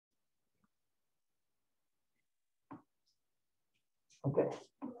Okay.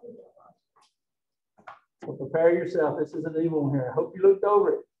 So prepare yourself. This is an evil one here. I hope you looked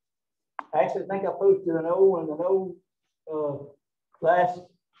over it. I actually think I posted an old last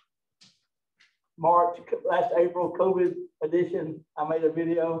April COVID edition. I made a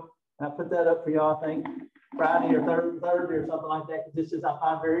video and I put that up for y'all, I think Friday or Thursday or something like that. This is, I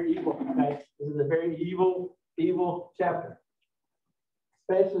find, very evil. Okay. This is a very evil chapter.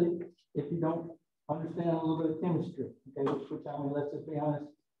 Especially if you don't understand a little bit of chemistry. Okay, which I mean, let's just be honest,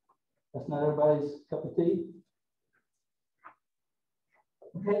 that's not everybody's cup of tea.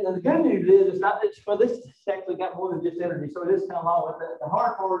 Okay, now the good news is this actually got more than just energy, so it is kind of long. But the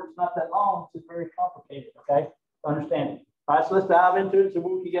hard part is not that long, it's just very complicated, okay, to understand it. All right, so let's dive into it. So I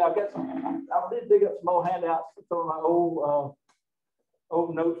did dig up some old handouts, some of my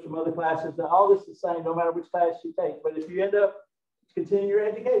old notes from other classes. All this is the same, no matter which class you take. But if you end up continuing your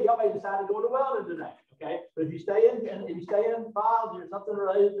education, y'all may decide to go to welding today, okay? But if you stay in biology or something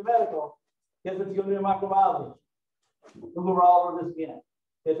related to medical, guess what you're going to do in microbiology? We'll go over all of this again.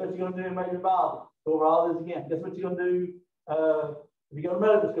 Guess what you're going to do in microbiology? Go over all this again. Guess what you're going to do if you go to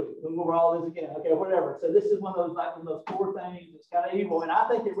medical school? We'll go over all this again. Okay, whatever. So this is one of those core things that's kind of evil. And I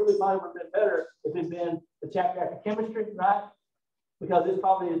think it really probably would have been better if it'd been the chapter after chemistry, right? Because this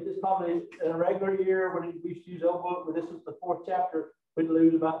probably in a regular year when we used to use old book, but this was the 4th chapter, we'd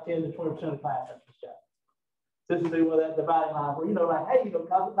lose about 10 to 20% of class after this chapter. This would be where that dividing line where, like, hey,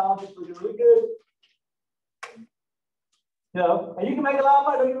 cosmetologists looking really good. And you can make a lot of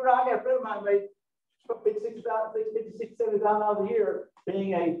money. Don't get me wrong, I got a friend of mine made $56,000, $70,000 a year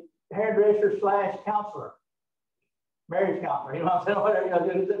being a hairdresser / counselor, marriage counselor. You know what I'm saying? Whatever you got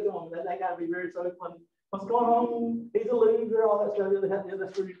to do, they got to be very so fun. What's going on? He's a loser, all that stuff. If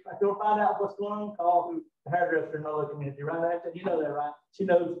you'll find out what's going on, call the hairdresser in the local community, right? You know that, right? She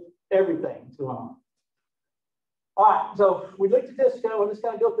knows everything that's going on. All right, so we looked at this, we'll just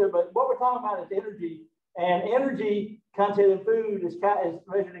kind of go through, but what we're talking about is energy, and energy content in food is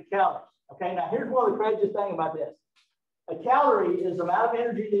measured in calories. Okay, now here's one of the craziest things about this. A calorie is the amount of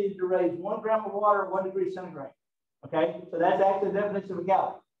energy needed to raise 1 gram of water at 1 degree centigrade. Okay, so that's actually the definition of a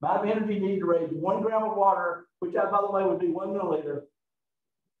calorie. Amount of energy needed to raise 1 gram of water, which by the way would be 1 milliliter,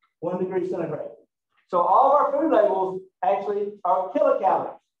 1 degree centigrade. So all of our food labels actually are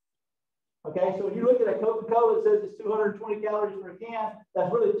kilocalories. Okay, so when you look at a Coca-Cola, it says it's 220 calories per can.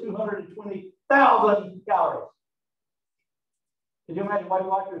 That's really 220,000 calories. Could you imagine Weight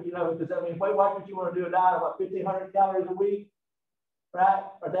Watchers? Because I mean, Weight Watchers, you want to do a diet of about 1,500 calories a week, right?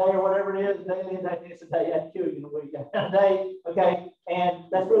 A day or whatever it is, daily, it's a day. That'd kill you in a week. A day, okay, and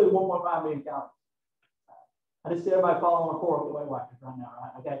that's really 1.5 million calories. I just see everybody following a course with Weight Watchers right now,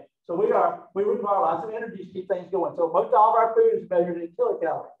 right? Okay, so we require lots of energy to keep things going. So most all of our food is measured in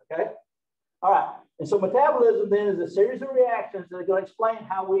kilocalories. Okay. All right, and so metabolism then is a series of reactions that are going to explain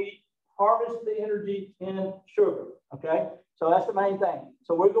how we harvest the energy in sugar, okay? So that's the main thing.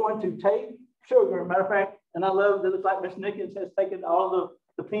 So we're going to take sugar, matter of fact, and I love that it looks like Miss Nickens has taken all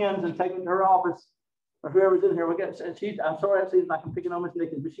the pens and taken to her office, or whoever's in here. I'm sorry, I'm picking on Miss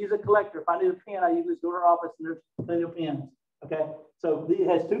Nickens, but she's a collector. If I need a pen, I usually go to her office and there's plenty of pens, okay? So it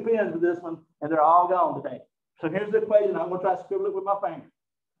has 2 pens with this one, and they're all gone today. So here's the equation. I'm going to try to scribble it with my finger.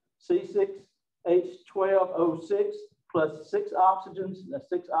 C6H12O6 plus 6 oxygens, that's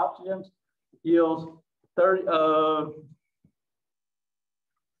 6 oxygens, yields 30,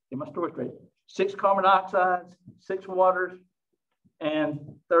 get my story straight, 6 carbon dioxides, 6 waters, and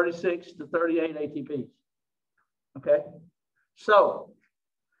 36 to 38 ATPs. Okay, so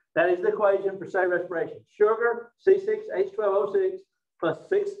that is the equation for cell respiration. Sugar, C6H12O6 plus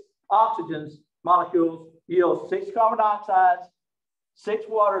 6 oxygens molecules yields 6 carbon dioxides, 6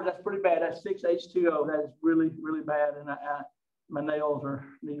 water, that's pretty bad. That's 6 H2O. That is really, really bad. And my nails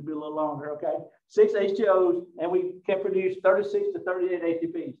need to be a little longer, okay? 6 H2Os, and we can produce 36 to 38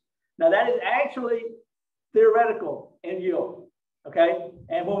 ATPs. Now, that is actually theoretical in yield, okay?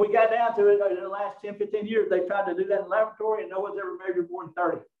 And when we got down to it in the last 10, 15 years, they tried to do that in the laboratory, and no one's ever measured more than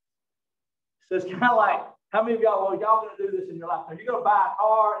 30. So it's kind of like, how many of y'all, y'all going to do this in your lifetime? You're going to buy a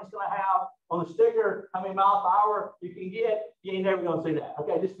car, and it's going to have on the sticker how many miles per hour you can get. You ain't never going to see that.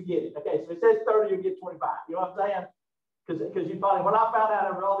 Okay, just forget it. Okay, so it says 30, you get 25. You know what I'm saying? Because you probably, when I found out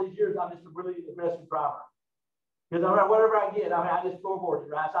over all these years, I'm just a really aggressive driver. Because whatever I get, I just floorboard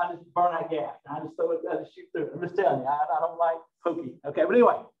it, right? So I just burn that gas. I just throw it, I just shoot through it. I'm just telling you, I don't like pokey. Okay, but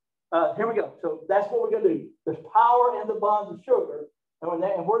anyway, here we go. So that's what we're going to do. There's power in the bonds of sugar.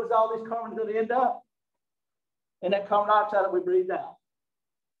 And where does all these carbons going to end up? In that carbon dioxide that we breathe out.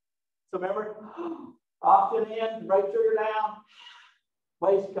 So remember, oxygen in, break sugar down,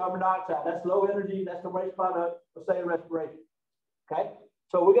 waste carbon dioxide. That's low energy. That's the waste product of cellular respiration. Okay,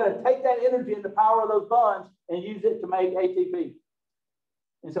 so we're going to take that energy and the power of those bonds and use it to make ATP.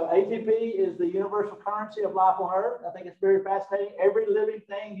 And so ATP is the universal currency of life on Earth. I think it's very fascinating. Every living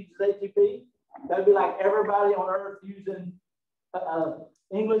thing uses ATP. That'd be like everybody on Earth using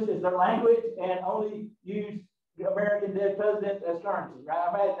English as their language and only use the American dead president as currency, right?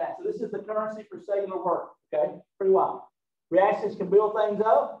 Imagine that. So this is the currency for cellular work, okay? Pretty wild. Reactions can build things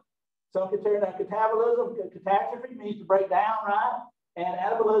up. Some can turn out catabolism. Catastrophe means to break down, right? And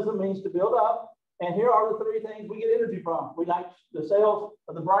anabolism means to build up. And here are the three things we get energy from. We like the cells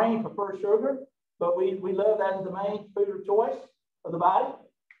of the brain prefer sugar, but we love that as the main food of choice of the body.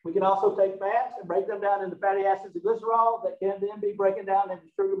 We can also take fats and break them down into fatty acids and glycerol that can then be broken down into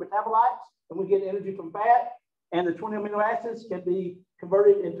sugar metabolites, and we get energy from fat. And the 20 amino acids can be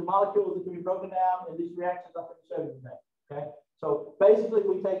converted into molecules that can be broken down in these reactions I'm going to show you today. Okay, so basically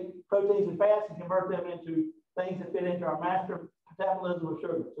we take proteins and fats and convert them into things that fit into our master metabolism of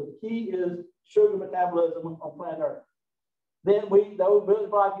sugar. So the key is sugar metabolism on planet Earth. Then those building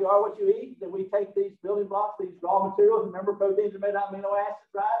blocks, you are what you eat. Then we take these building blocks, these raw materials. Remember, proteins are made out of amino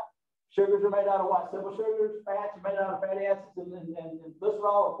acids, right? Sugars are made out of what? Simple sugars. Fats are made out of fatty acids and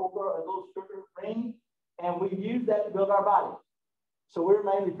glycerol or a little sugar ring. And we use that to build our body. So we're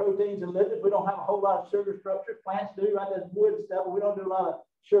mainly proteins and lipids. We don't have a whole lot of sugar structures. Plants do, right? That's wood and stuff, but we don't do a lot of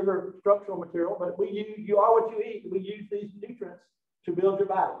sugar structural material. But you are what you eat. We use these nutrients to build your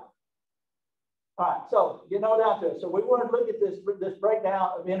body. All right, so getting on down to it. So we want to look at this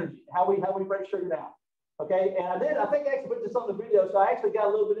breakdown of energy, how we break sugar down. Okay, and I think I actually put this on the video. So I actually got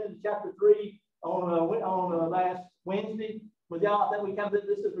a little bit into chapter 3 on last Wednesday. With y'all, I think we kind of did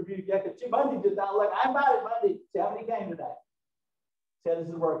this as review. Yeah, because Monday just not like I invited Monday. See how many came today. See how this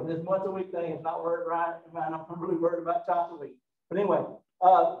is working. This once a week thing is not working right. I'm really worried about twice a week. But anyway,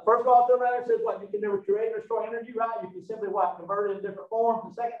 first of all, thermometer says what? You can never create or store energy, right? You can simply what? Convert it in different forms.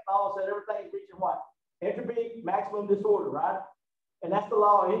 The second law says everything is reaching what? Entropy, maximum disorder, right? And that's the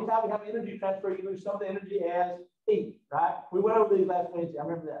law. Anytime you have energy transfer, you lose some of the energy as heat, right? We went over these last Wednesday. I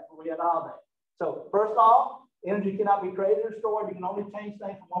remember that. We had all day. So first law, energy cannot be created or stored. You can only change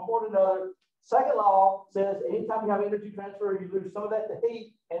things from one point to another. Second law says anytime you have energy transfer, you lose some of that to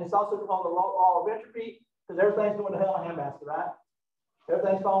heat. And it's also called the law of entropy because everything's going to hell in a handbasket, right?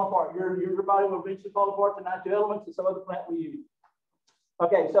 Everything's falling apart. Your body will eventually fall apart to 92 elements and some other plant we use.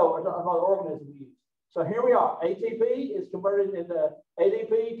 Okay, so another organism we use. So here we are. ATP is converted into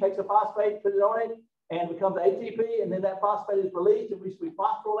ADP, takes a phosphate, put it on it, and becomes ATP, and then that phosphate is released, and we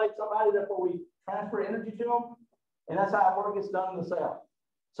phosphorylate somebody, therefore we transfer energy to them, and that's how work gets done in the cell.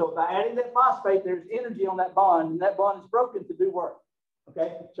 So by adding that phosphate, there's energy on that bond, and that bond is broken to do work.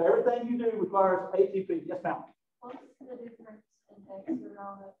 Okay, so everything you do requires ATP. Yes, ma'am. What's the difference in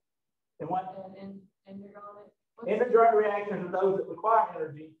hexagonal and what? And intergonic? Intergonic reactions are those that require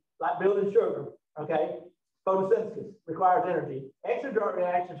energy, like building sugar. Okay, photosynthesis requires energy. Exergonic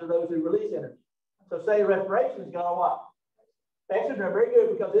reactions are those that release energy. So say respiration is going to what? Exergonic, very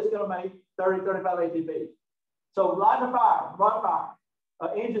good, because it's going to make 30, 35 ATP. So lighting a fire, run a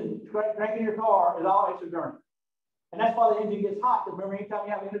fire, engine, cranking your car is all exergonic. And that's why the engine gets hot, because remember, anytime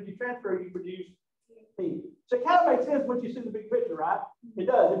you have energy transfer, you produce heat. So it kind of makes sense once you see the big picture, right? It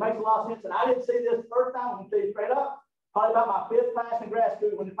does. It makes a lot of sense. And I didn't see this the first time, I'm going to tell you straight up, probably about my 5th class in grad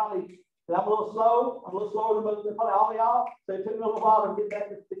school when it finally, I'm a little slow. I'm a little slower than probably all of y'all. So it took me a little while to get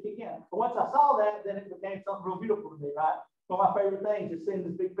that to kick in. But once I saw that, then it became something real beautiful to me, right? One of my favorite things is seeing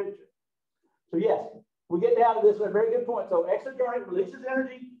this big picture. So yes, we get down to this, a very good point. So exergonic releases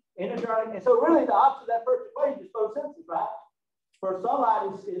energy, intergonic, and so really the opposite of that first equation is photosynthesis, right? For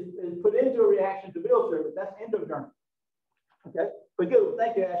sunlight is put into a reaction to build sugar. That's endogonic. Okay, but good.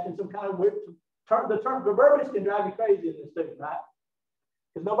 Thank you, Ashton. Some kind of weird the verbiage can drive you crazy in this too, right?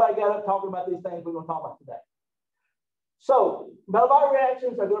 Because nobody got up talking about these things we're going to talk about today. So metabolic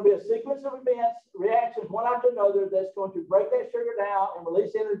reactions are going to be a sequence of events, reactions one after another that's going to break that sugar down and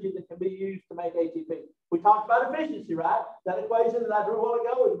release energy that can be used to make ATP. We talked about efficiency, right? That equation that I drew a while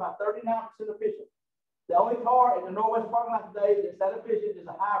ago is about 39% efficient. The only car in the Northwest parking lot today that's that efficient is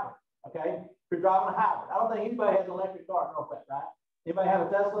a hybrid, okay? If you're driving a hybrid. I don't think anybody has an electric car in Northwest, right? Anybody have a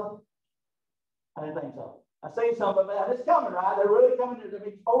Tesla? I didn't think so. I've seen some of them, it's coming, right? They're really coming. I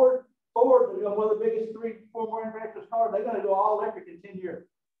mean, Ford, one of the biggest 3-4 manufacturers cars, they're going to go all electric in 10 years.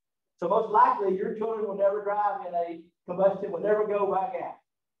 So most likely your children will never drive in a combustion, will never go by gas.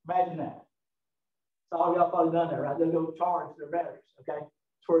 Imagine that. So all y'all probably done that, right? They'll go charge their batteries, okay?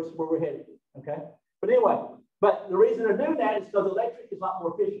 That's where we're headed, okay? But anyway, but the reason they're doing that is because electric is a lot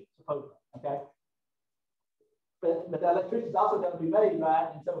more efficient, supposedly, okay? But the electricity is also going to be made, right?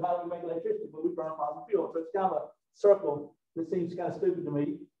 And so how do we make electricity? Well, we burn fossil fuel. So it's kind of a circle This seems kind of stupid to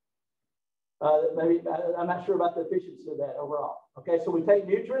me. Maybe I'm not sure about the efficiency of that overall. Okay, so we take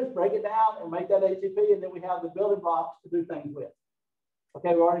nutrients, break it down, and make that ATP, and then we have the building blocks to do things with.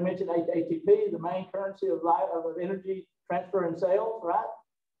 Okay, we already mentioned ATP, the main currency of energy transfer in cells, right?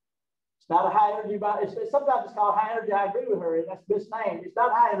 It's not a high energy, sometimes it's called high energy. I agree with her, and that's misnamed. It's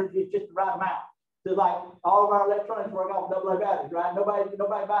not high energy, it's just the right amount. Just like all of our electronics work off AA batteries, right? Nobody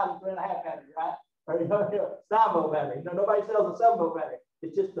buys a 3.5 battery, right? Or 9-volt battery. Nobody sells a 7-volt battery.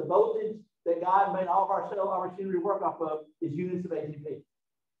 It's just the voltage that God made all of our our machinery work off of is units of ATP.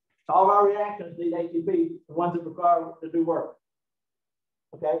 So all of our reactions need ATP, the ones that require to do work.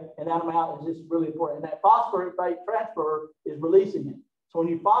 Okay, and that amount is just really important. And that phosphorus transfer is releasing it. So when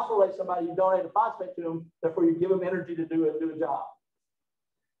you phosphorylate somebody, you donate a phosphate to them, therefore you give them energy to do a job.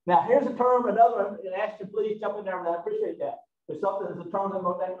 Now here's a term, another one, and Ashton, please jump in there, and I appreciate that. There's something that's a term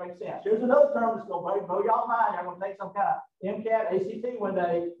that makes sense. Here's another term that's going to blow y'all mind. You're going to take some kind of MCAT, ACT one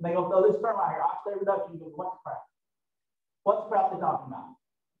day, and they're going to throw this term out here, oxidate reduction. You go, what's crap? What's crap they're talking about?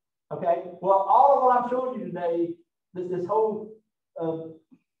 Okay, well, all of what I'm showing you today, this whole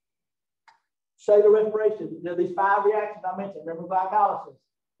cellular respiration, these 5 reactions I mentioned, remember glycolysis,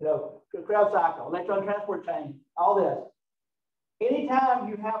 Krebs cycle, electron transport chain, all this. Anytime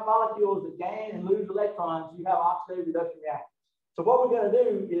you have molecules that gain and lose electrons, you have oxidative reduction reactions. So what we're going to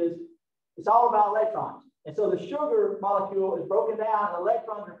do is, it's all about electrons. And so the sugar molecule is broken down and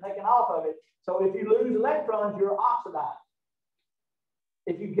electrons are taken off of it. So if you lose electrons, you're oxidized.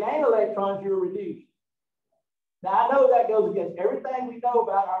 If you gain electrons, you're reduced. Now, I know that goes against everything we know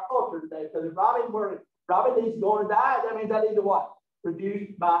about our culture today, because if Robin needs to go on a diet, that means I need to what? Reduce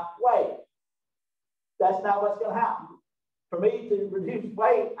my weight. That's not what's going to happen. For me to reduce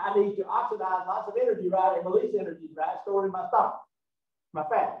weight, I need to oxidize lots of energy, right, and release energy, right, stored in my stomach, my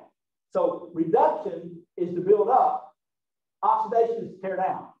fat. So reduction is to build up. Oxidation is to tear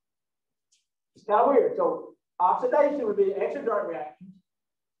down. It's kind of weird. So oxidation would be exergent reactions,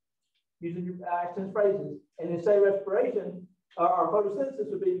 using your Ashton's phrases, and then say respiration or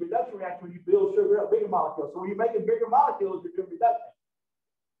photosynthesis would be reduction reaction when you build sugar up, bigger molecules. So when you're making bigger molecules, you're doing reduction.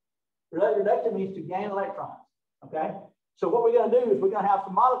 Reduction means to gain electrons. Okay. So what we're going to do is we're going to have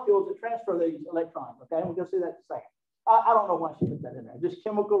some molecules that transfer these electrons. Okay, and we're going to see that in a second. I don't know why she put that in there. Just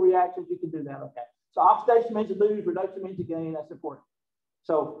chemical reactions, you can do that. Okay. So oxidation means to lose, reduction means to gain. That's important.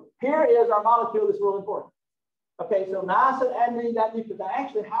 So here is our molecule that's really important. Okay, so niacin, adenine, dinucleotide. I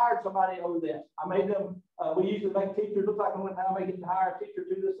actually hired somebody over this. I made them, we usually make teachers look like I'm making to hire a teacher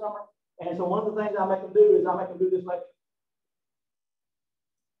too this summer. And so one of the things I make them do is I make them do this lecture.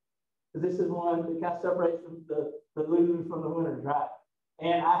 This is one that kind of separates the losers from the winners, right?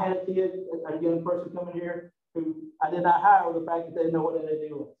 And I had a young person coming here who I did not hire with the fact that they didn't know what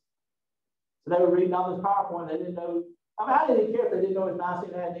NAD was. So they were reading all this PowerPoint. They didn't know. I mean, I didn't care if they didn't know it was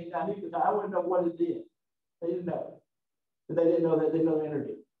niacin, adenine, dinucleotide. I wouldn't know what it did. They didn't know. But they didn't know that they didn't know the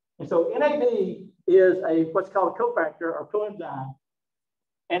energy. And so NAD is what's called a cofactor or coenzyme.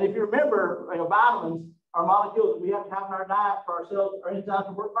 And if you remember, vitamins are molecules that we have to have in our diet for our cells or enzymes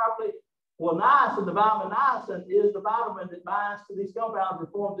to work properly. Well, niacin, the vitamin niacin, is the vitamin that binds to these compounds and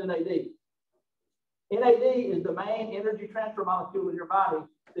forms NAD. NAD is the main energy transfer molecule in your body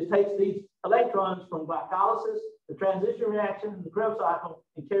that takes these electrons from glycolysis, the transition reaction, the Krebs cycle,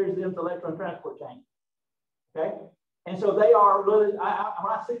 and carries them to electron transport chain. Okay? And so they are really, when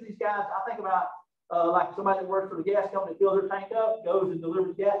I see these guys, I think about like somebody that works for the gas company, fills their tank up, goes and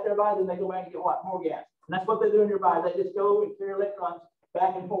delivers gas to everybody, then they go back and get what? More gas. And that's what they do in your body. They just go and carry electrons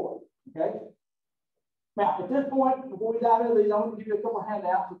back and forth. Okay? Now, at this point, before we dive into these, I'm going to give you a couple of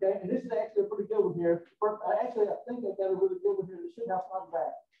handouts, okay? And this is actually a pretty good one here. Actually, I think they've got a really good one here. They should have one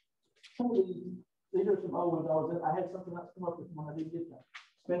back. Some of these are some old ones. I had something else come up with when I didn't get them.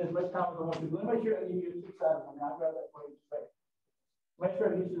 Spend as much time as I want to. Let me make sure I give you a two-sided one. I'll grab that for you. Make sure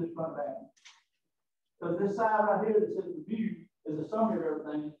I get you this front back. So this side right here that says review is a summary of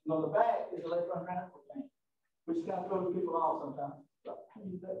everything. And on the back is electron transport chain, which kind of throws people off sometimes. So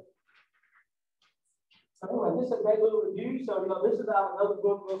anyway, this is a great little review. So, this is out of another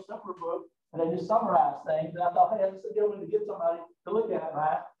book, a little simpler book, and they just summarize things. And I thought, hey, this is a good one to get somebody to look at,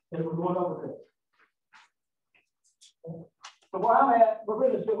 right? And we're going over this. So where I'm at, we're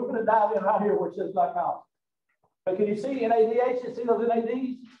going to dive in right here where it says glycolysis. But can you see NADH? You see those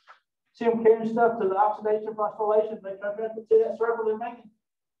NADs? See them carrying stuff to the oxidation, phosphorylation, electron transport. See that circle they're making?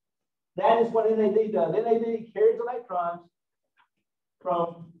 That is what NAD does. NAD carries electrons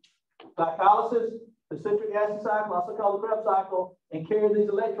from glycolysis, the citric acid cycle, also called the Krebs cycle, and carry these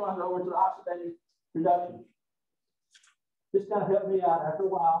electrons over to the oxidative reduction. This kind of helped me out after a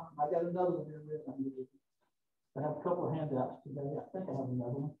while. I got another one here. I have a couple of handouts today. I think I have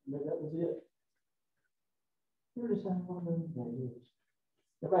another one. Maybe that was it. Here it is.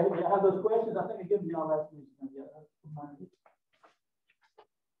 Everybody have those questions? I think I gave you all last week.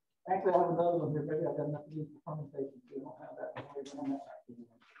 Actually, I have another one here. Maybe I've got enough to use for permutation, so we don't have that one.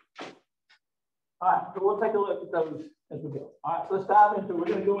 All right, so we'll take a look at those as we go. All right, so let's dive into it. We're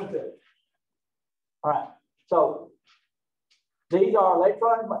going to go into it. All right, so these are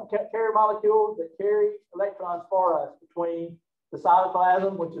electron carrier molecules that carry electrons for us between the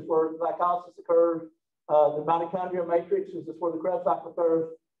cytoplasm, which is where glycolysis occurs, the mitochondrial matrix, which is where the Krebs cycle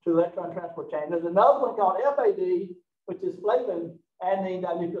occurs, to the electron transport chain. There's another one called FAD, which is flavin adenine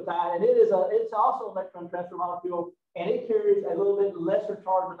dinucleotide, and it's also an electron transfer molecule, and it carries a little bit lesser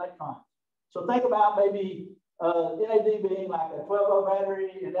charged electrons. So think about maybe NAD being like a 12-volt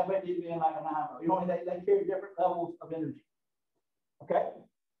battery and FAD being like a 9-volt. You know, they carry different levels of energy. Okay.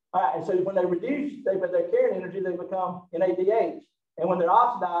 All right. And so when they reduce, but they're carrying energy, they become NADH. And when they're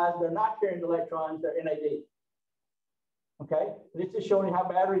oxidized, they're not carrying electrons, they're NAD. Okay. This is showing you how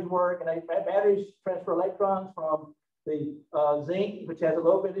batteries work. And batteries transfer electrons from the zinc, which has a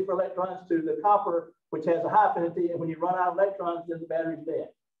low affinity for electrons, to the copper, which has a high affinity. And when you run out of electrons, then the battery's dead.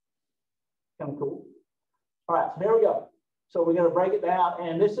 Kind of cool. All right, so there we go. So we're going to break it down.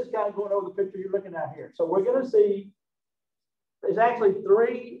 And this is kind of going over the picture you're looking at here. So we're going to see there's actually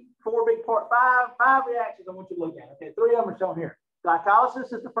four big parts, five reactions I want you to look at. Okay, 3 of them are shown here.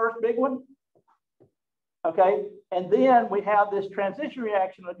 Glycolysis is the first big one. Okay, and then we have this transition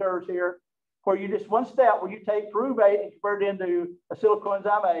reaction that occurs here, where you just one step where you take pyruvate and convert it into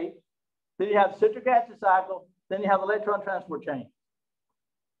acetyl-coenzyme A. Then you have the citric acid cycle. Then you have the electron transport chain.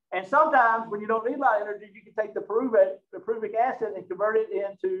 And sometimes when you don't need a lot of energy, you can take the pyruvic acid and convert it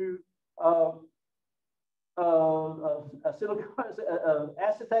into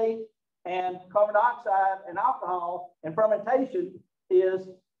acetate and carbon dioxide and alcohol. And fermentation is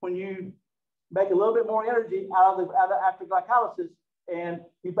when you make a little bit more energy after glycolysis, and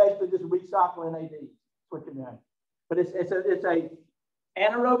you basically just recycle NAD. That's what you're doing. But it's a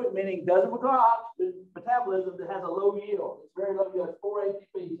anaerobic, meaning it doesn't require oxygen metabolism, that has a low yield. It's very low yield. It's 4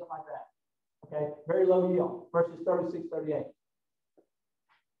 ATP, something like that. Okay, very low yield versus 36, 38.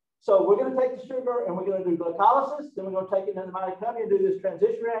 So we're going to take the sugar and we're going to do glycolysis. Then we're going to take it into the mitochondria and do this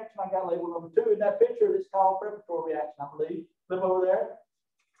transition reaction. I got label number 2 in that picture. It's called preparatory reaction, I believe. Flip over there.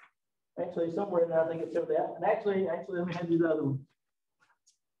 Actually, somewhere in there, I think it's over that. And actually, let me hand you the other one.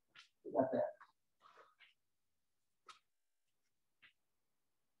 We got that.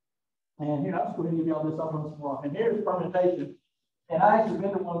 And here, I'm just going to give you all this up on some more. And here's fermentation. And I actually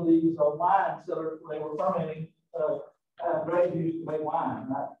been to one of these wine cellars where they were fermenting grape juice to make wine,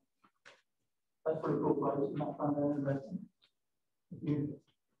 right? That's pretty cool place. You might find that interesting.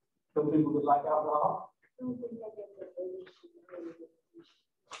 Some people that like alcohol.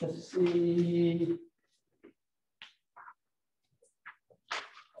 Let's see.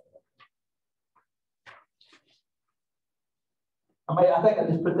 I think I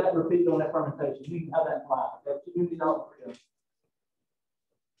just put that repeat on that fermentation. You can have that in mind. You need all three of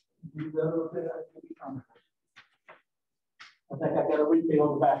them. I think I got a repeat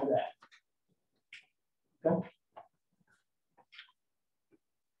on the back of that. Okay.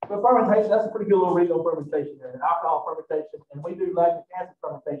 So fermentation, that's a pretty good little read on fermentation there. Alcohol fermentation, and we do lactic acid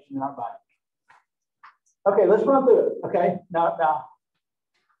fermentation in our body. Okay, let's run through it. Okay, now,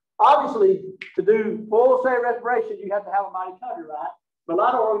 obviously, to do full cell respiration, you have to have a mitochondria, right? But a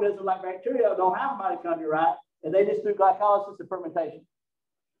lot of organisms like bacteria don't have a mitochondria, right? And they just do glycolysis and fermentation.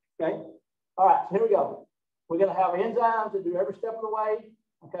 Okay. All right, so here we go. We're going to have enzymes that do every step of the way.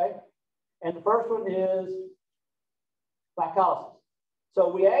 Okay. And the first one is glycolysis.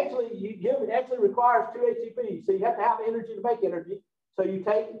 So it actually requires 2 ATP. So you have to have energy to make energy. So you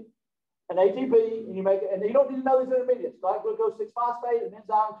take an ATP and you make it, and you don't need to know these intermediates, like glucose 6-phosphate, an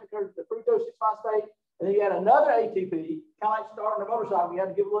enzyme occurs the fructose 6-phosphate, and then you add another ATP, kind of like starting a motorcycle, you have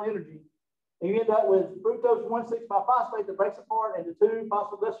to give a little energy. And you end up with fructose 1,6-phosphate that breaks apart into 2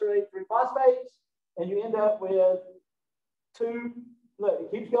 phosphoglycerate 3-phosphates, and you end up with 2. Look,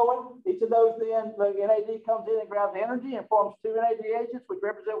 it keeps going. Each of those then, look, NAD comes in and grabs energy and forms 2 NADHs, which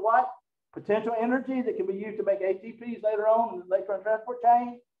represent what? Potential energy that can be used to make ATPs later on in the electron transport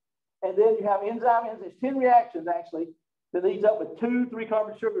chain. And then you have enzymes. There's 10 reactions actually that leads up with 2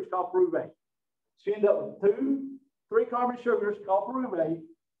 3-carbon sugars called pyruvate. So you end up with 2 3-carbon sugars called pyruvate,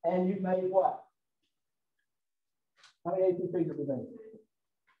 and you've made what? How many ATPs have we made?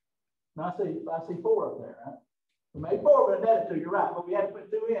 Now I see 4 up there, right? We made 4, but a net of 2. You're right, but we had to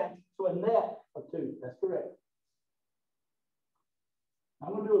put 2 in, so a net of 2. That's correct.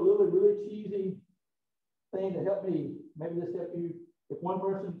 I'm going to do a really cheesy thing to help me. Maybe this help you. If one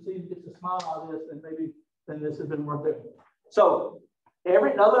person gets a smile out of this, then this has been worth it. So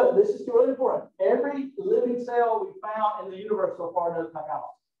this is really important. Every living cell we found in the universe so far does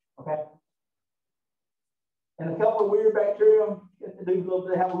glycolysis. Okay. And a couple of weird bacteria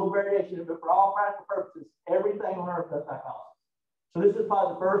they have a little variation, but for all practical purposes, everything on Earth does glycolysis. So this is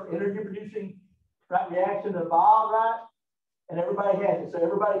probably the first energy-producing reaction evolved, right? And everybody has it. So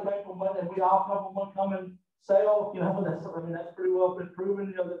everybody came from one, and we all come from one common cell. You know, that's pretty well been proven.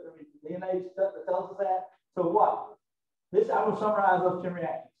 You know, DNA stuff that tells us that. So what? I'm going to summarize those 10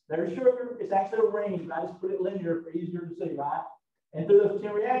 reactions. There's sugar. It's actually a range. I just put it linear for easier to see, right? And through those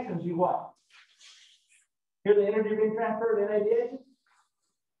 10 reactions, you what? Here's the energy being transferred in NADH.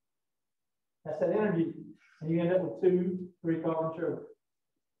 That's that energy. And you end up with 2 3-carbon sugar.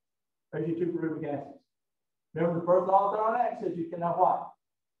 There's your 2 pyruvic acids. Remember the first law of thermodynamics says you cannot what?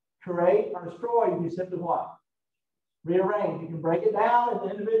 Create or destroy. You can simply what? Rearrange. You can break it down into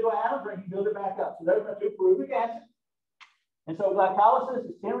individual atoms or you can build it back up. So there's my 2 pyruvic acids. And so glycolysis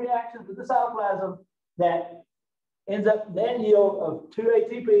is 10 reactions with the cytoplasm that ends up net yield of 2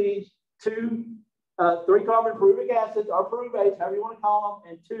 ATPs, 2 3-carbon pyruvic acids or pyruvates, however you want to call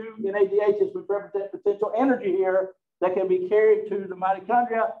them, and 2 NADHs, which represent potential energy here that can be carried to the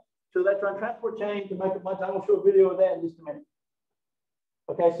mitochondria, to the electron transport chain to make a bunch. I'm going to show a video of that in just a minute.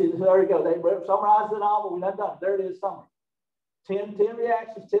 Okay, see, so there you go. They summarized it all, but we're not done. There it is, summary. 10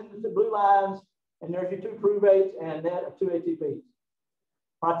 reactions, 10 blue lines, and there's your 2 pyruvates and net of 2 ATPs.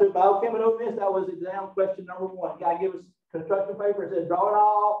 When I took biochem and this, that was exam question number 1. The guy gave us construction paper and said,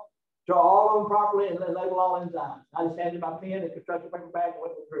 draw all of them properly, and then label all enzymes. I just handed my pen and construction paper back and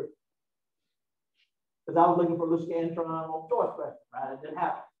went through. Because I was looking for the scantron on choice question, right? It didn't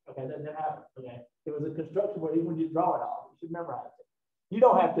happen. Okay, that didn't happen. Okay, it was a construction where even when you draw it all, you should memorize it. You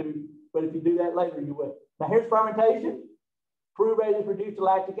don't have to, but if you do that later, you will. Now here's fermentation. Pyruvate is reduced to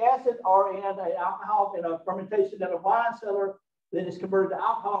lactic acid, or in an alcohol in a fermentation in a wine cellar, then it's converted to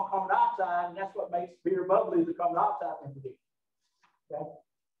alcohol and carbon dioxide, and that's what makes beer bubbly. The carbon dioxide is produced. Okay.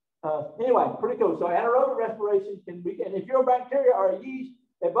 Anyway, pretty cool. So anaerobic respiration can be, and if you're a bacteria or a yeast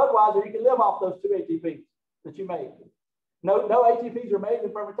at Budweiser, you can live off those 2 ATPs that you made. No ATPs are made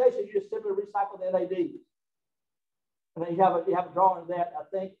in fermentation. You just simply recycle the NADs. And then you have a drawing of that. I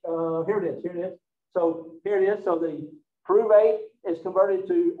think here it is. So here it is. So the pyruvate is converted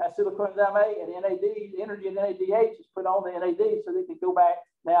to acetylcoenzyme A, and NAD, the energy in NADH is put on the NAD so they can go back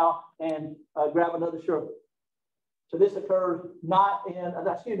now and grab another sugar. So this occurs not in,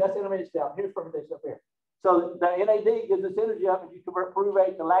 that's intermediate step. Here's fermentation up here. So the NAD gives us energy up if you convert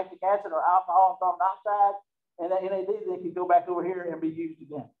pyruvate to lactic acid or alcohol and carbon dioxide, and that NAD then can go back over here and be used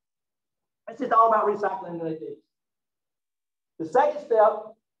again. It's just all about recycling NAD. The second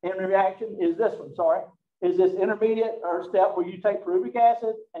step in reaction is this one, is this intermediate or step where you take pyruvic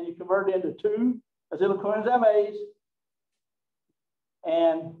acid and you convert it into 2 acetylcoenzyme A's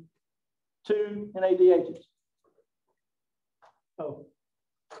and 2 NADHs. Oh.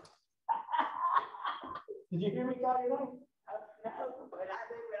 Did you hear me call your name? No, but I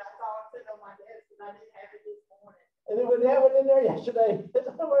did when I saw it sitting on my desk and I didn't have it this morning. And then when that went in there yesterday,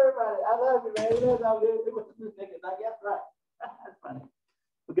 don't worry about it. I love you, man. You know how good it was. I guess right. That's funny.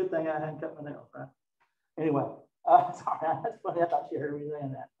 A good thing I hadn't cut my nails, right? Anyway, sorry, that's funny. I thought you heard me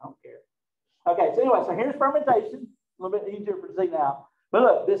saying that. I don't care. Okay, so anyway, so here's fermentation. A little bit easier to see now. But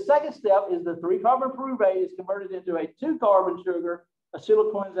look, this second step is the 3-carbon pyruvate is converted into a 2-carbon sugar,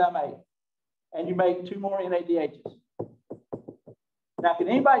 acetylcoenzyme A. And you make 2 more NADHs. Now, can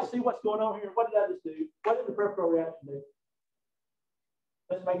anybody see what's going on here? What did I just do? What did the preparatory reaction do?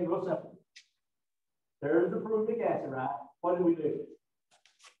 Let's make it real simple. There's the pyruvic acid, right? What did we do?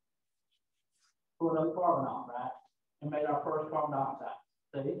 Put another carbon off, right? And made our first carbon dioxide.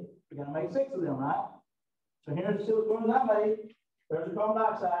 See? We're going to make 6 of them, right? So here's the acetylcoenzyme A. There's the carbon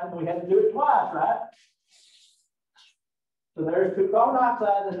dioxide, and we had to do it twice, right? So there's 2 carbon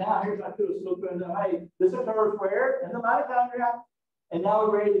dioxide, and now here's our 2 acetylcoenzyme A. This occurs where? In the mitochondria. And now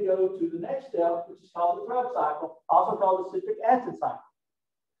we're ready to go to the next step, which is called the Krebs cycle, also called the citric acid cycle.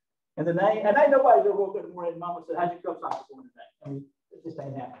 And the name, and ain't nobody's ever woke up in the morning and mama said, how's your Krebs cycle going today? I mean, it just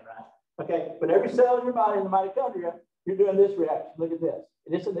ain't happening, right? Okay, but every cell in your body, in the mitochondria, you're doing this reaction. Look at this.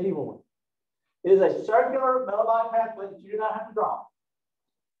 And it's an evil one. It is a circular metabolic pathway that you do not have to draw.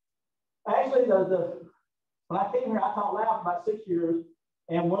 Actually, when I came here, I taught lab for about 6 years,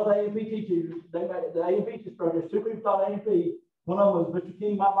 and one of the AMP teachers, they made the AMP instructors, 2 people taught AMP. One of them was Mr.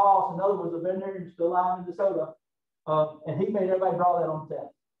 King, my boss, another was a veterinarian still alive in Minnesota, and he made everybody draw that on the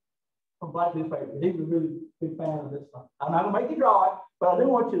test from black newspaper. He was a really big fan of this stuff. I'm not gonna make you draw it, but I do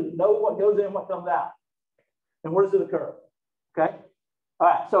want you to know what goes in, what comes out. And where does it occur? Okay. All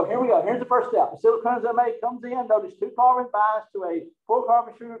right, so here we go. Here's the first step. Acetylcarbonate comes in. Notice 2 carbon binds to a 4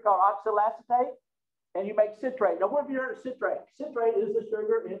 carbon sugar called oxyl acetate, and you make citrate. Now, where have you heard of citrate? Citrate is the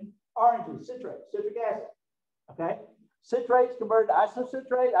sugar in oranges, citrate, citric acid. Okay. Citrate's converted to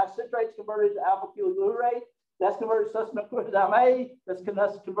isocitrate. Isocitrate's converted to alpha ketoglutarate. That's converted to succinylquinidine A. That's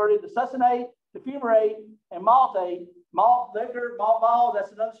converted to succinate, to fumarate, and maltate. Malt liquor, malt balls,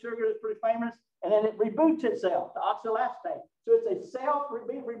 that's another sugar that's pretty famous. And then it reboots itself to oxyl acetate. So it's a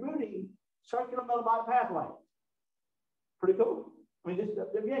self-rebooting circular metabolic pathway. Pretty cool. I mean, just,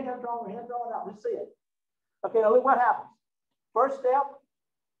 if you ain't got to draw it out, just see it. Okay, now look what happens. First step,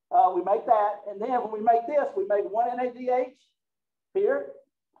 we make that. And then when we make this, we make one NADH here.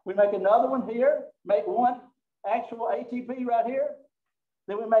 We make another one here. Make one actual ATP right here.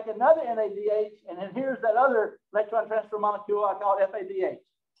 Then we make another NADH. And then here's that other electron transfer molecule I call FADH.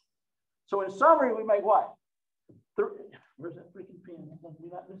 So in summary, we make what? Where's that freaking pen?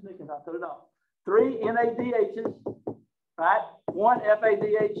 You're not mistaken. I'll put it off. 3 NADHs, right? 1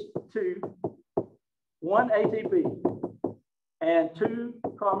 FADH2, 1 ATP, and 2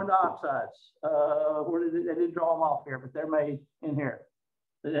 carbon dioxides. Where did they didn't draw them off here, but they're made in here.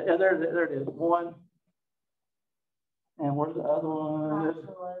 There it is. 1. And where's the other one?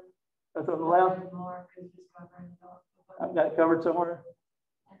 That's on the left. I've got it covered somewhere.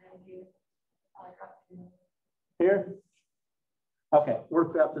 Here? Okay,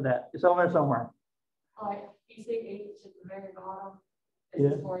 work up to that. It's on there somewhere. Like, you see H at the very bottom. Yeah.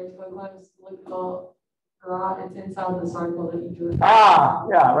 It's for each glucose, glucose, right? It's inside the circle that you drew. Ah,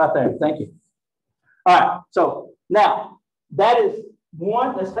 yeah, right there. Thank you. All right, so now that is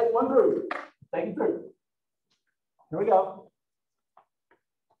one. Let's take one through. Take it through. Here we go.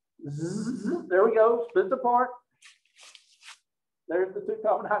 Zzz, there we go. Split apart. There's the 2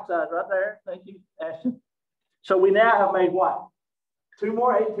 carbon dioxides right there. Thank you, Ashton. So we now have made what? 2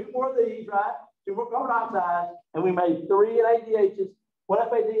 more of these, right? 2 more carbon dioxides, and we made 3 NADHs, 1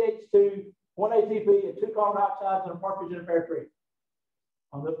 FADH2, 1 ATP, and 2 carbon dioxides, and a partridge in a pear tree.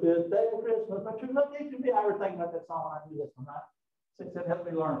 On the 5th day of Christmas, my true love gave to me. I was thinking about that song when I do this one, right? Since it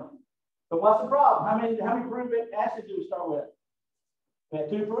helped me learn. But what's the problem? How many pyruvic acids do we start with? We had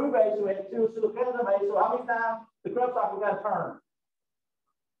 2 pyruvates, so we had 2 acetylcarbonate. So how many times the Krebs cycle got to turn?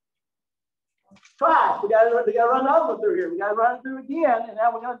 Twice. We got to run the other one through here. We got to run it through again, and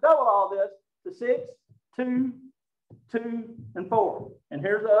now we're going to double all this to 6, 2, 2, and 4. And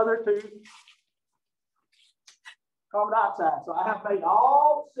here's the other 2 carbon dioxide. So I have made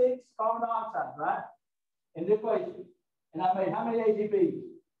all 6 carbon dioxides, right, in the equation. And I made how many ATPs?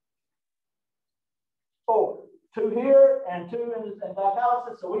 4. 2 here and 2 in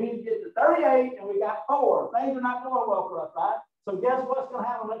glycolysis. So we need to get to 38, and we got 4. Things are not going well for us, right? So guess what's going to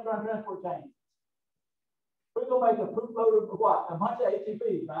happen in electron transport chain? We're going to make a poop load of what? A bunch of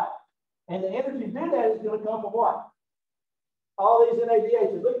ATPs, right? And the energy to do that is going to come from what? All these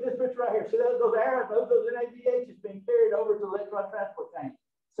NADHs. Look at this picture right here. See those arrows, those NADHs being carried over to the electron transport chain.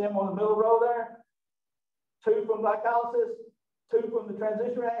 See them on the middle row there? 2 from glycolysis, 2 from the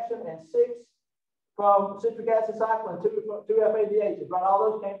transition reaction, and 6 from citric acid cycle, and 2 FADHs. Right?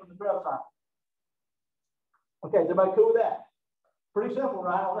 All those came from the Krebs cycle. Okay, is everybody cool with that? Pretty simple,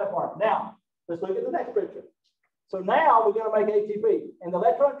 right, on that part. Now, let's look at the next picture. So now we're going to make ATP. And the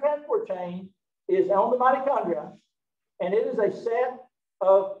electron transport chain is on the mitochondria, and it is a set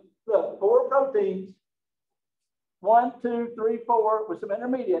of, look, 4 proteins, 1, 2, 3, 4, with some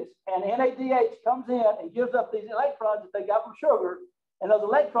intermediates, and NADH comes in and gives up these electrons that they got from sugar, and those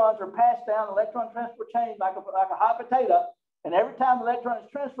electrons are passed down the electron transport chain like a hot potato, and every time the electron is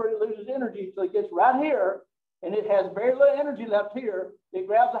transferred, it loses energy, so it gets right here, and it has very little energy left here. It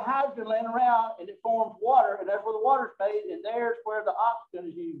grabs the hydrogen laying around, and it forms water, and that's where the water is made, and there's where the oxygen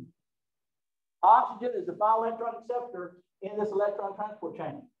is used. Oxygen is the final electron acceptor in this electron transport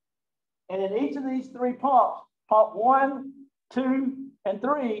chain. And in each of these 3 pumps, pump 1, 2, and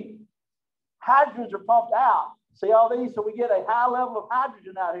 3, hydrogens are pumped out. See all these? So we get a high level of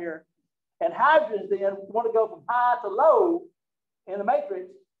hydrogen out here. And hydrogens then want to go from high to low in the matrix.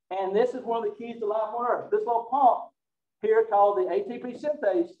 And this is one of the keys to life on Earth. This little pump here called the ATP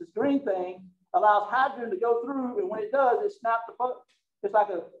synthase, this green thing, allows hydrogen to go through. And when it does, it snaps the, it's like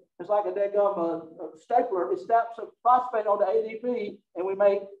a daggum stapler. It snaps a phosphate onto ADP, and we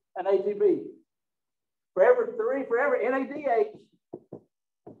make an ATP. For every NADH,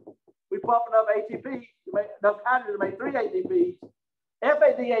 we pump enough ATP to make enough hydrogen to make 3 ATPs.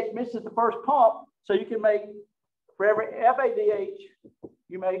 FADH misses the first pump, so you can make, for every FADH,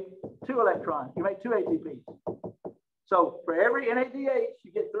 you make 2 electrons, you make 2 ATPs. So for every NADH,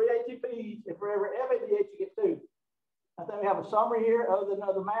 you get 3 ATPs, and for every FADH, you get 2. have a summary here other than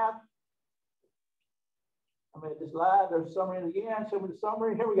other math. I made this slide. There's a summary again. Show me the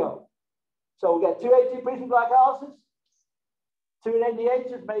summary. Here we go. So we got 2 ATPs from glycolysis, 2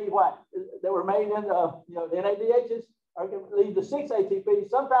 NADHs made what? They were made in the, the NADHs are going to lead to 6 ATPs.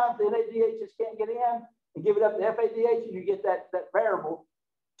 Sometimes the NADHs can't get in and give it up to FADH, and you get that variable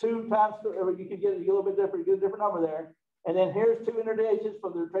 2 times, you can get a little bit different, you get a different number there. And then here's 2 NADHs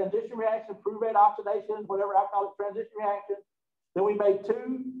for the transition reaction, pyruvate oxidation, whatever I call it, transition reaction. Then we made 2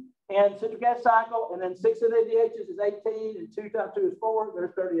 and citric acid cycle, and then 6 NADHs is 18, and 2 times 2 is 4.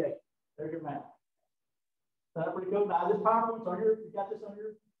 There's 38. There's your math. Is that pretty cool? Now this PowerPoint's on your, you got this on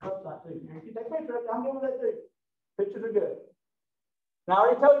your website too. You can take a picture of it. I'm doing that too. Pictures are good. Now I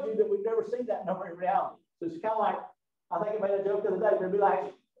already told you that we've never seen that number in reality. So it's kind of like, I think I made a joke the other day. It'd be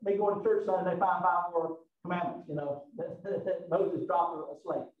like me going to church Sunday, they find 5 more commandments, that Moses dropped a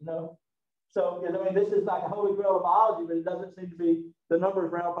slate, So, I mean, this is like a holy grail of biology, but it doesn't seem to be, the numbers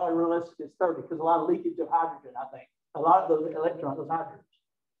around probably realistic is 30, because a lot of leakage of hydrogen, I think. A lot of those electrons, those hydrogens.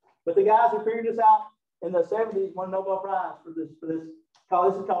 But the guys who figured this out in the 70s won a Nobel Prize for this. This is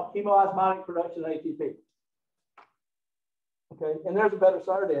called chemoosmotic production of ATP. Okay, and there's a better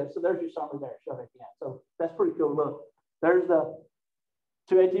summary there. So there's your summary there. Show it again. So that's pretty cool. Look, there's the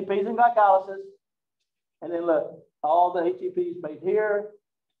 2 ATPs in glycolysis. And then look, all the ATPs made here.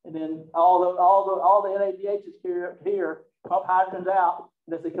 And then all the NADHs here pump hydrogens out.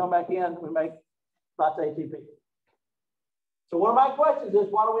 And as they come back in, we make lots of ATP. So one of my questions is,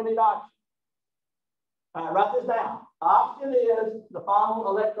 why do we need oxygen? All right, write this down. Oxygen is the final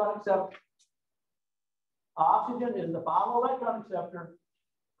electron acceptor. Oxygen is the final electron acceptor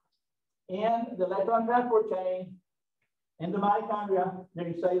in the electron transport chain in the mitochondria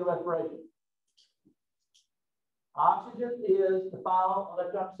during cellular respiration. Oxygen is the final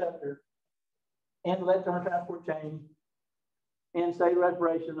electron acceptor in the electron transport chain in cellular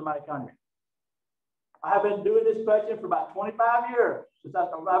respiration in the mitochondria. I've been doing this question for about 25 years. Since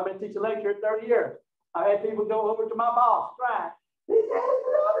I've been teaching lecture 30 years. I've had people go over to my boss, Brian. He says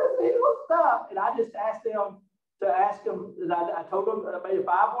all this evil stuff. And I just asked them to ask them, I told them, I made a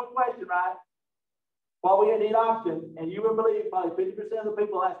 5-point question, right? Why we need oxygen. And you would believe probably 50% of the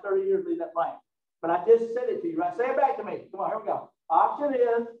people the last 30 years leave that plane. But I just said it to you, right? Say it back to me. Come on, here we go. Oxygen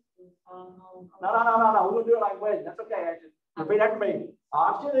is, no. We're going to do it like wedding. That's okay, actually. Repeat after me.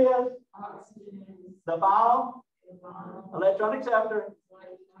 Oxygen is the final electron acceptor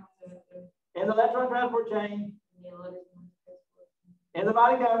in the electron transport chain in the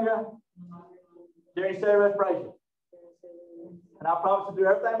mitochondria during cellular respiration. And I promise to do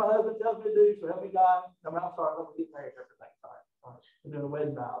everything my husband tells me to do, so help me God. I'm sorry, let me get married for a second. Sorry. We're doing a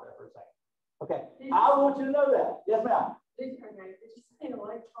wedding vow there for a second. Okay, I want you to know that. Yes, ma'am. Did you say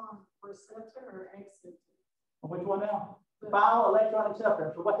electron receptor or acceptor? Which one now? The final electron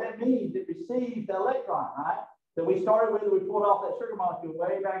acceptor. So what that means, it receives the electron, right? That we started with, we pulled off that sugar molecule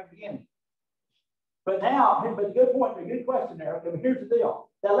way back at the beginning. But now, but good point, a good question there. Okay, but here's the deal.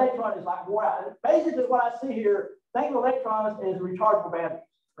 The electron is like wore out. Basically, what I see here, think of electrons as rechargeable batteries,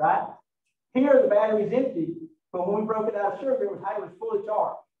 right? Here, the battery is empty, but when we broke it out of sugar, it was fully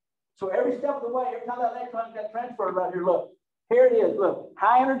charged. So every step of the way, every time that electron got transferred right here, look, here it is, look,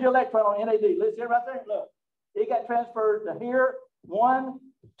 high energy electron on NAD. Listen right there, look, it got transferred to here, 1,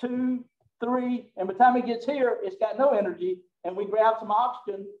 2, 3, and by the time it gets here, it's got no energy, and we grab some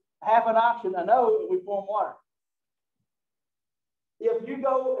oxygen, half an oxygen, and we form water. If you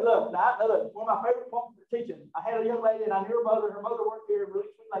go, look, look, one of my favorite points for teaching, I had a young lady, and I knew her mother worked here, a really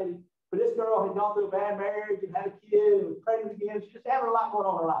sweet lady, but this girl had gone through a bad marriage and had a kid and was pregnant again. She just had a lot going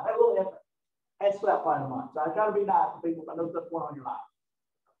on in her life, had a little effort, had slept quite a month. So I try to be nice to people, I know stuff's going on in your life.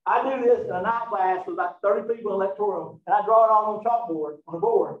 I do this in a night class with about 30 people in lectorium, and I draw it all on a chalkboard, on a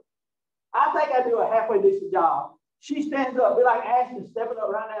board. I think I do a halfway decent job. She stands up, be like Ashton stepping up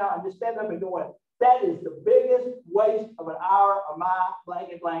right now and just stand up and going, that is the biggest waste of an hour of my blank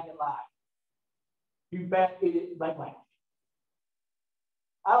in life. You fat idiot, blank.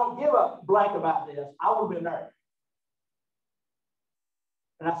 I don't give a blank about this. I want to be a nurse.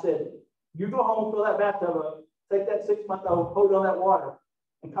 And I said, you go home, fill that bathtub up, take that 6-month-old, hold on that water,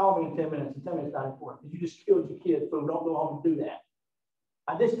 and call me in 10 minutes. And 10 minutes not important. You just killed your kids, so don't go home and do that.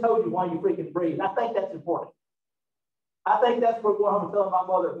 I just told you why you freaking breathe. I think that's important. I think that's what going home and telling my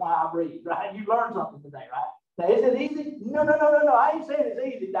mother why I breathe, right? You learned something today, right? Now, is it easy? No. I ain't saying it's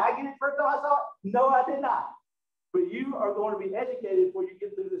easy. Did I get it first time I saw it? No, I did not. But you are going to be educated before you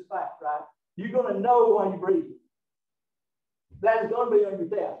get through this class, right? You're going to know why you breathe. That is going to be on your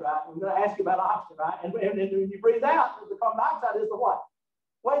test, right? I'm going to ask you about oxygen, right? And when you breathe out, the carbon dioxide is the what?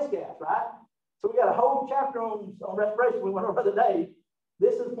 Waste gas, right? So we got a whole chapter on respiration we went over the other day.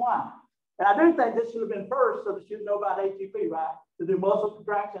 This is why. And I do think this should have been first so that you know about ATP, right? To do muscle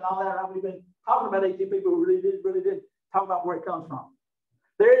contraction and all that, right? We've been talking about ATP, but we really did talk about where it comes from.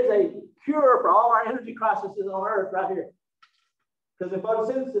 There is a cure for all our energy crises on Earth right here. Because in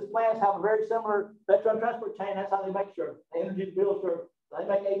photosynthesis, plants have a very similar electron transport chain. That's how they make sugar. The energy to build sugar. They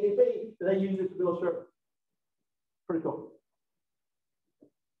make ATP, and they use it to build sugar. Pretty cool.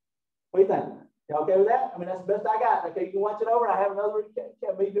 What do you think? You okay with that? I mean, that's the best I got. Okay, you can watch it over. I have another,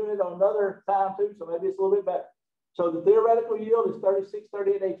 me doing it on another time too, so maybe it's a little bit better. So the theoretical yield is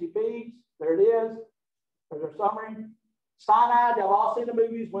 3638 ATPs. There it is. There's our summary. Cyanide, y'all all seen the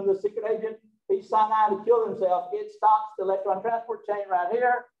movies when the secret agent eats cyanide to kill themselves. It stops the electron transport chain right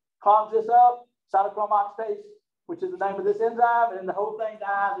here, clogs this up, cytochrome oxidase, which is the name of this enzyme, and the whole thing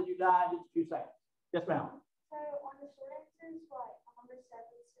dies and you die in just a few seconds. Yes, ma'am. So on the short answers, like number 7,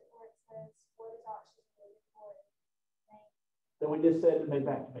 where it says what is oxygen needed for it? Then we just said it made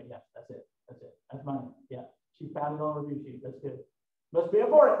back to me. Yeah, that's it. That's it. That's mine. Yeah. She found it on the review sheet. That's good. Must be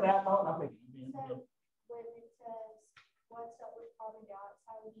important now. No, I'm thinking. So when it says what's up with carbon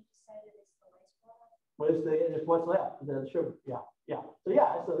dioxide, would you just say that it's the waste product? Well, it's what's left. The sugar. Yeah. Yeah. So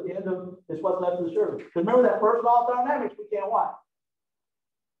yeah, it's the end of it's what's left of the sugar. Because remember that first law of thermodynamics, we can't what?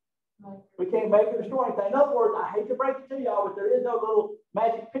 We can't make or destroy anything. In other words, I hate to break it to y'all, but there is no little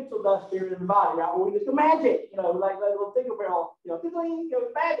magic pixel dust here in the body, right? Where we just go magic, like a little Tinkerbell,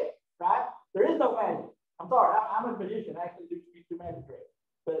 magic, right? There is no magic. I'm sorry, I'm a magician. I actually do magic tricks.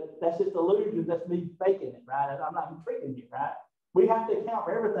 But that's just illusion. That's me faking it, right? I'm not tricking you, right? We have to account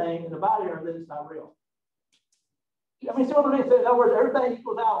for everything in the body or then it's not real. I mean, see what I mean? So in other words, everything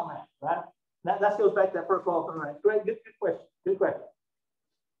equals out on that, right? That goes back to that first law of thermodynamics. Great, good question. Good question.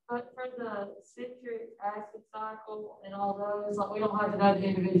 But for the citric acid cycle and all those, like we don't have to know the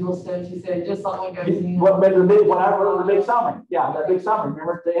individual steps. You said just like what goes in. What made the big when I wrote the big summary? Yeah, that big summary.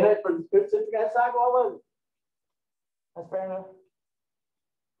 Remember the edit for the citric acid cycle? What was it? That's fair enough.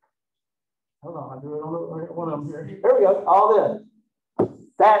 Hold on, I drew it on one of them here. Here we go. All this.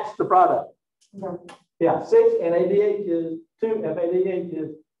 That's the product. Yeah, 6 NADH is 2 FADH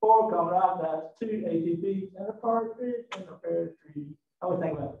is 4 carbon dioxide, 2 ATPs, and a partridge and a pear tree. I always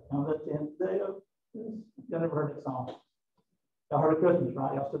think about it. Let's end the day of this. Y'all never heard that song. Y'all heard of Christmas,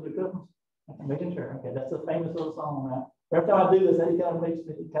 right? Y'all still do Christmas? I'm making sure. Okay, that's a famous little song, right? Every time I do this, it kind of makes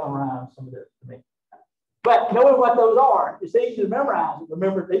me, it kind of rhymes some of this to me. But knowing what those are, it's easy to memorize.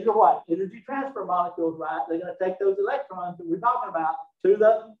 Remember, these are what? Energy transfer molecules, right? They're going to take those electrons that we're talking about to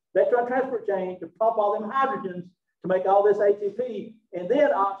the electron transport chain to pump all them hydrogens to make all this ATP. And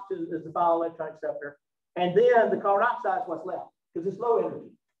then oxygen is the final electron acceptor. And then the carbon dioxide is what's left because it's low energy.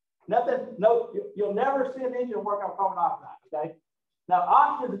 You'll never see an engine work on carbon dioxide, okay? Now,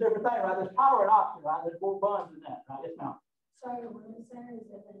 oxygen is a different thing, right? There's power in oxygen, right? There's more bonds in that, right? Yes, now. So when it says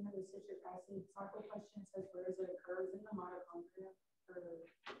at the end of the citric acid cycle question, it says where does it occur in the mitochondria?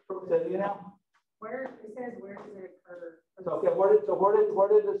 Say it again now. Where it says where does it occur? So, okay, where did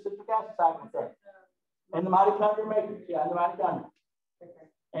the citric acid cycle occur? In the mitochondrial matrix, yeah, in the mitochondria. Okay.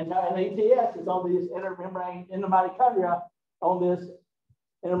 And now an ETS is on this inner membrane in the mitochondria on this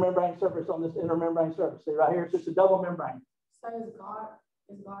inner membrane surface on this inner membrane surface. See right here, it's just a double membrane. So is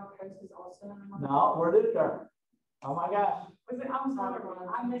glycosis also in the mitochondria? No, where did it occur? Oh my gosh. Was it? I'm sorry,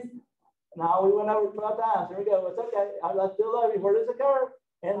 I missed it. No, we went over it 12 times. Here we go. It's okay. I still love you. Where does it occur?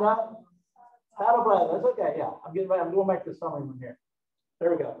 In the cytoplasm. That's okay. Yeah, I'm going back to the summary one here.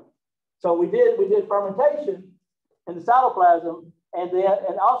 There we go. So we did fermentation in the cytoplasm,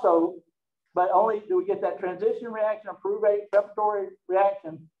 and also, but only do we get that transition reaction, a pyruvate preparatory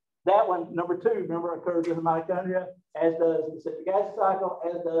reaction. That one, number 2, remember, occurs in the mitochondria, as does the citric acid cycle,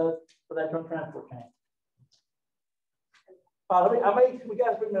 as does the electron transport chain. We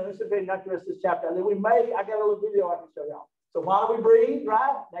got 3 minutes. This is not the rest of this chapter. And then I got a little video I can show y'all. So why do we breathe,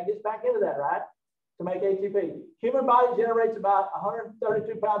 right? That gets back into that, right? To make ATP. Human body generates about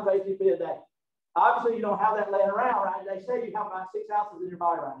 132 pounds of ATP a day. Obviously, you don't have that laying around, right? They say you have about 6 ounces in your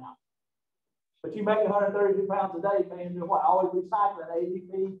body right now. But you make 132 pounds a day, meaning you're what? Always recycling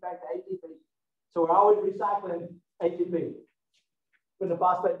ATP back to ATP. So we're always recycling ATP. Put the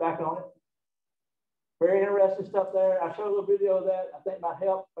phosphate back on it. Very interesting stuff there. I showed a little video of that. I think might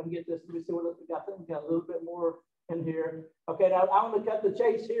help. If I can get this, let me see what we got. I think we got a little bit more in here. Okay, now I'm going to cut the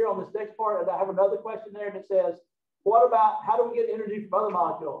chase here on this next part. And I have another question there that says, what about how do we get energy from other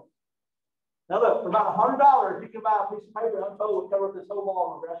molecules? Now look, for about $100, you can buy a piece of paper untold and cover up this whole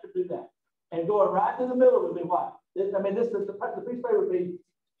wall. I should do that. And going right to the middle would be what? The piece of paper would be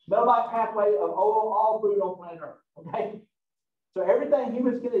metabolic pathway of all food on planet Earth. Okay, so everything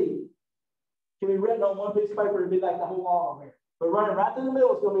humans can eat can be written on one piece of paper. It'd be like the whole wall over here. But running right through the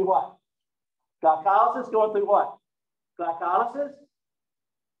middle is going to be what? Glycolysis going through what? Glycolysis.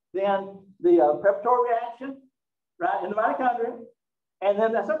 Then the preparatory reaction, right, in the mitochondria. And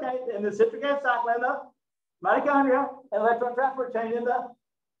then that's okay. And the citric acid cycle in the mitochondria and electron transport chain in the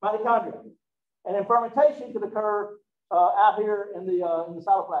mitochondria. And then fermentation can occur out here in the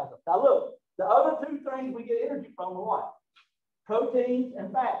cytoplasm. Now look, the other two things we get energy from are what? Proteins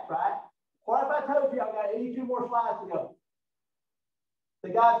and fats, right? What if I told you I got 82 more slides to go? The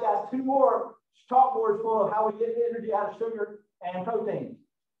guy's got 2 more chalkboards full of how we get energy out of sugar and protein.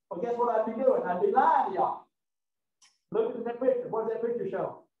 Well, guess what I'd be doing? I'd be lying to y'all. Look at that picture. What does that picture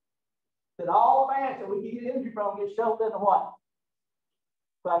show? That all fats that we get energy from get shoved into what?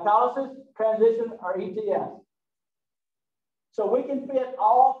 Glycolysis, transition, or ETS. So we can fit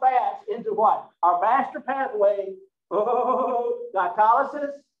all fats into what? Our master pathway,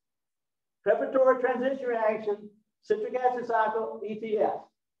 glycolysis, preparatory transition reaction, citric acid cycle, ETS.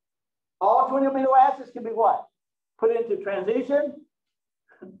 All 20 amino acids can be what? Put into transition,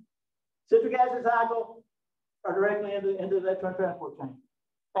 citric acid cycle, or directly into the electron transport chain.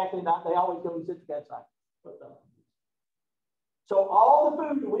 Actually not, they always go to citric acid cycle. So all the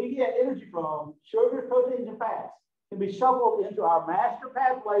food that we get energy from, sugars, proteins, and fats, can be shuffled into our master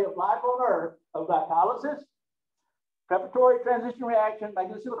pathway of life on Earth of glycolysis, preparatory transition reaction,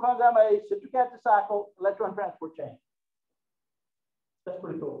 magnesium-glucosamase, citric acid cycle, electron transport chain. That's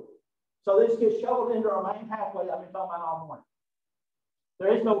pretty cool. So this gets shoveled into our main pathway I've been talking about all morning.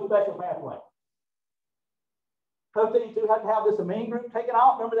 There is no special pathway. Proteins do have to have this amine group taken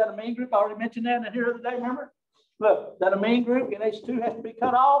off. Remember that amine group? I already mentioned that in here the other day, remember? Look, that amine group in H2 has to be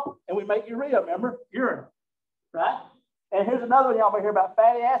cut off, and we make urea, remember? Urine, right? And here's another one y'all may hear about.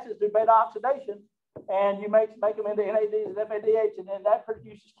 Fatty acids do beta oxidation, and you make them into NADs and FADH, and then that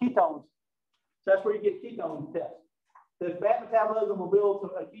produces ketones. So that's where you get ketone tests. The fat metabolism will build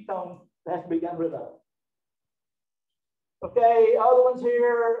a ketone that has to be gotten rid of. Okay, other ones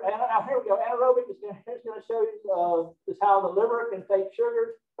here. And here we go. Anaerobic is going to show you just how the liver can take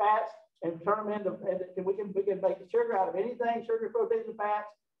sugars, fats, and turn them into. And we can make sugar out of anything: sugar, proteins, and fats.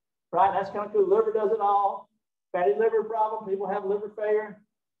 Right? That's kind of cool. Liver does it all. Fatty liver problem. People have liver failure,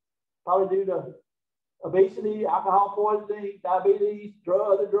 probably due to obesity, alcohol poisoning, diabetes,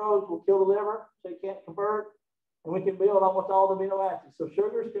 other drugs will kill the liver, so you can't convert. And we can build almost all the amino acids. So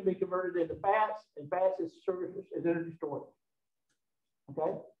sugars can be converted into fats, and fats is sugar is energy storage.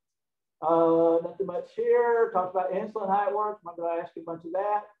 Okay. Not too much here. Talks about insulin, how it works. I'm not going to ask you a bunch of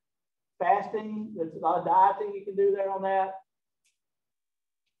that. Fasting, there's a lot of dieting you can do there on that.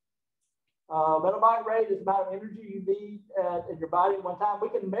 Metabolic rate is the amount of energy you need in your body at one time. We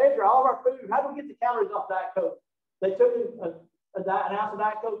can measure all of our food. How do we get the calories off Diet Coke? They took an ounce of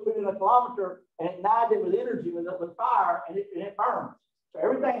Diet Coke, put it in a thermometer, and ignited it with energy, with fire, and it burns. So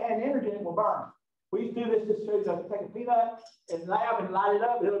everything has energy and it will burn. We used to do this just to take a peanut and lab and light it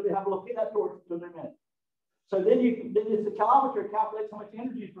up. It'll have a little peanut torch for 2 minutes. So then the kilometer calculates how much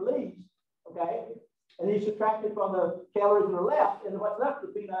energy is released, okay? And then you subtract it from the calories that are left and what's left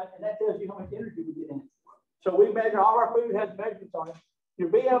of the peanut, and that tells you how much energy we get in it. So we measure all our food has measurements on it. Your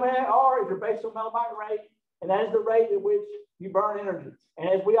BMR is your basal metabolic rate, and that is the rate at which you burn energy. And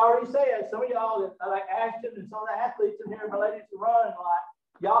as we already said, some of y'all that like Ashton and some of the athletes in here, my ladies who run a lot,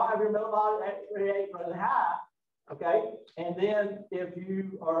 y'all have your metabolic rate really high, okay? And then if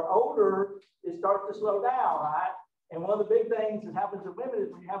you are older, it starts to slow down, right? And one of the big things that happens in women is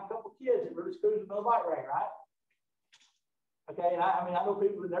when you have a couple kids, it really screws the metabolic rate, right? Okay, and I know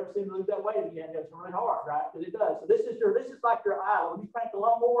people that never seem to lose that weight again. It's really hard, right? Because it does. So this is like your idle. When you crank the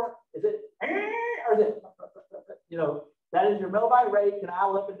lawnmower, is it or is it, that is your metabolic rate can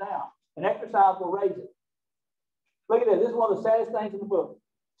idle up and down. And exercise will raise it. Look at this. This is one of the saddest things in the book.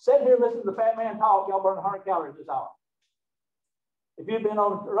 Sit here and listen to the fat man talk. Y'all burn 100 calories this hour. If you've been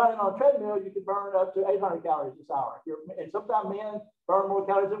running on a treadmill, you can burn up to 800 calories this hour. And sometimes men burn more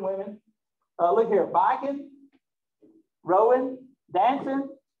calories than women. Look here, biking, rowing, dancing.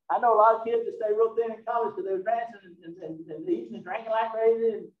 I know a lot of kids that stay real thin in college because they were dancing and eating and drinking like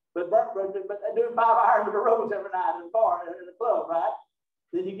crazy, but they're doing 5 hours of aerobics every night in the bar in the club, right?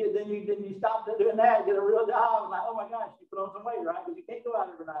 Then you stop doing that, get a real job, and like, oh my gosh, you put on some weight, right? Because you can't go out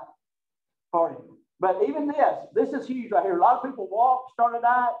every night partying. But even this is huge right here. A lot of people walk, start a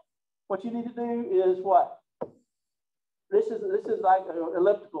diet. What you need to do is what? This is like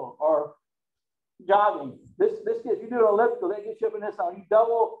elliptical or jogging. This gets you do an elliptical, that gets you up in this on. You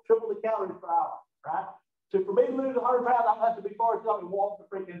double, triple the calories per hour, right? So for me to lose 100 pounds, I'm gonna have to be far as me walk to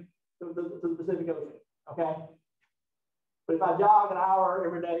the Pacific Ocean. Okay. But if I jog an hour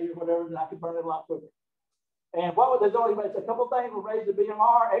every day or whatever, then I can burn it a lot quicker. And what would there's only a couple of things will raise the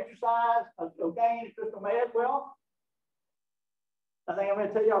BMR, exercise, cocaine, crystal meth. Well, I think I'm going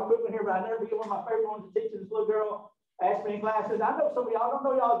to tell y'all quickly here, but I never forget one of my favorite ones to teach. This little girl asked me in classes. I know some of y'all, I don't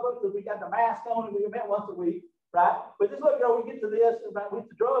know y'all's books because we got the mask on and we met once a week, right? But this little girl, we get to this about with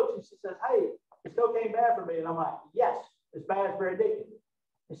the drugs, and she says, "Hey, is cocaine bad for me?" And I'm like, "Yes, it's bad. It's very addictive."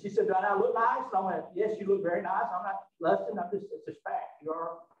 And she said, "Do I now look nice?" And I'm like, "Yes, you look very nice. I'm not lusting. I'm just, it's just fact. You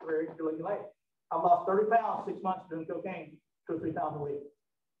are a very good looking lady." I've lost 30 pounds 6 months doing cocaine 2 or 3 times a week.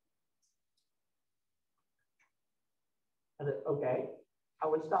 I said, okay, I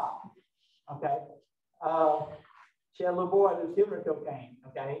would stop. Okay. She had a little boy that was giving her cocaine.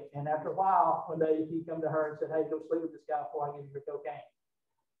 Okay. And after a while, one day he come to her and said, "Hey, go sleep with this guy before I give you your cocaine."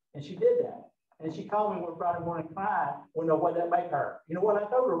 And she did that. And she called me one Friday morning crying, "We know what that made her." You know what I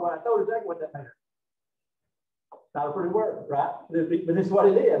told her? What I told her exactly what that made her. Not a pretty word, right? But this is what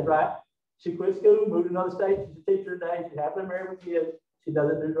it is, right? She quit school, moved to another state. She's a teacher today. She's happily married with kids. She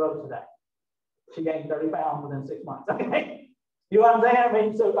doesn't do drugs today. She gained 30 pounds within 6 months. Okay. You know what I'm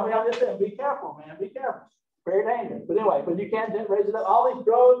saying? I'm just saying, be careful, man. Be careful. Very dangerous. But anyway, but you can't raise it up. All these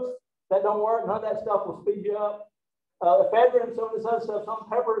drugs that don't work, none of that stuff will speed you up. Ephedrine and some of this other stuff, some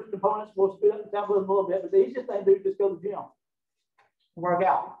pepper components will speed up the metabolism a little bit. But the easiest thing to do is just go to the gym, work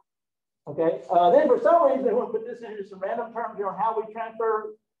out. Okay. Then for some reason, they want to put this into some random terms here on how we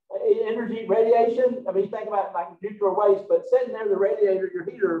transfer energy, radiation. I mean, you think about like nuclear waste, but sitting there, the radiator, your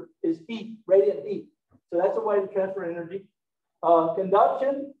heater is heat, radiant heat. So that's a way to transfer energy.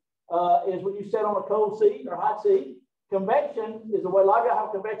 Conduction is when you sit on a cold seat or hot seat. Convection is the way a lot of you have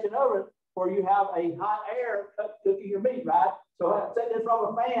a convection oven where you have a hot air cooking your meat, right? So sitting in front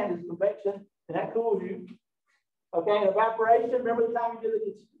of a fan is convection, and that cools you. Okay, and evaporation. Remember the time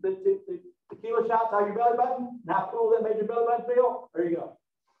you did the tequila shots out of your belly button? And how cool that made your belly button feel? There you go.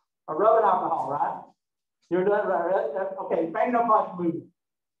 Or rubbing alcohol, right? You're done, right? Okay, fingernail polish movement.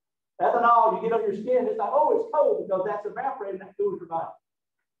 Ethanol, you get on your skin, it's like, oh, it's cold because that's evaporating, that cools your body.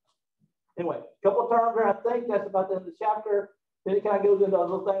 Anyway, a couple of terms there. I think that's about the end of the chapter. Then it kind of goes into a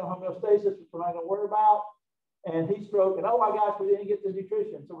little thing on homeostasis, which we're not going to worry about. And heat stroke. And oh my gosh, we didn't get to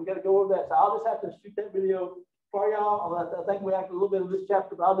nutrition. So we got to go over that. So I'll just have to shoot that video for y'all. I think we have a little bit of this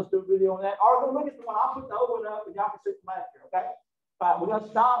chapter, but I'll just do a video on that. Or go look at the one. I'll put the other one up and y'all can see the last year, okay? All right, we're going to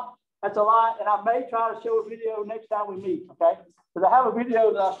stop. That's a lot. And I may try to show a video next time we meet, okay? Because I have a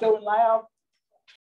video that I'll show in lab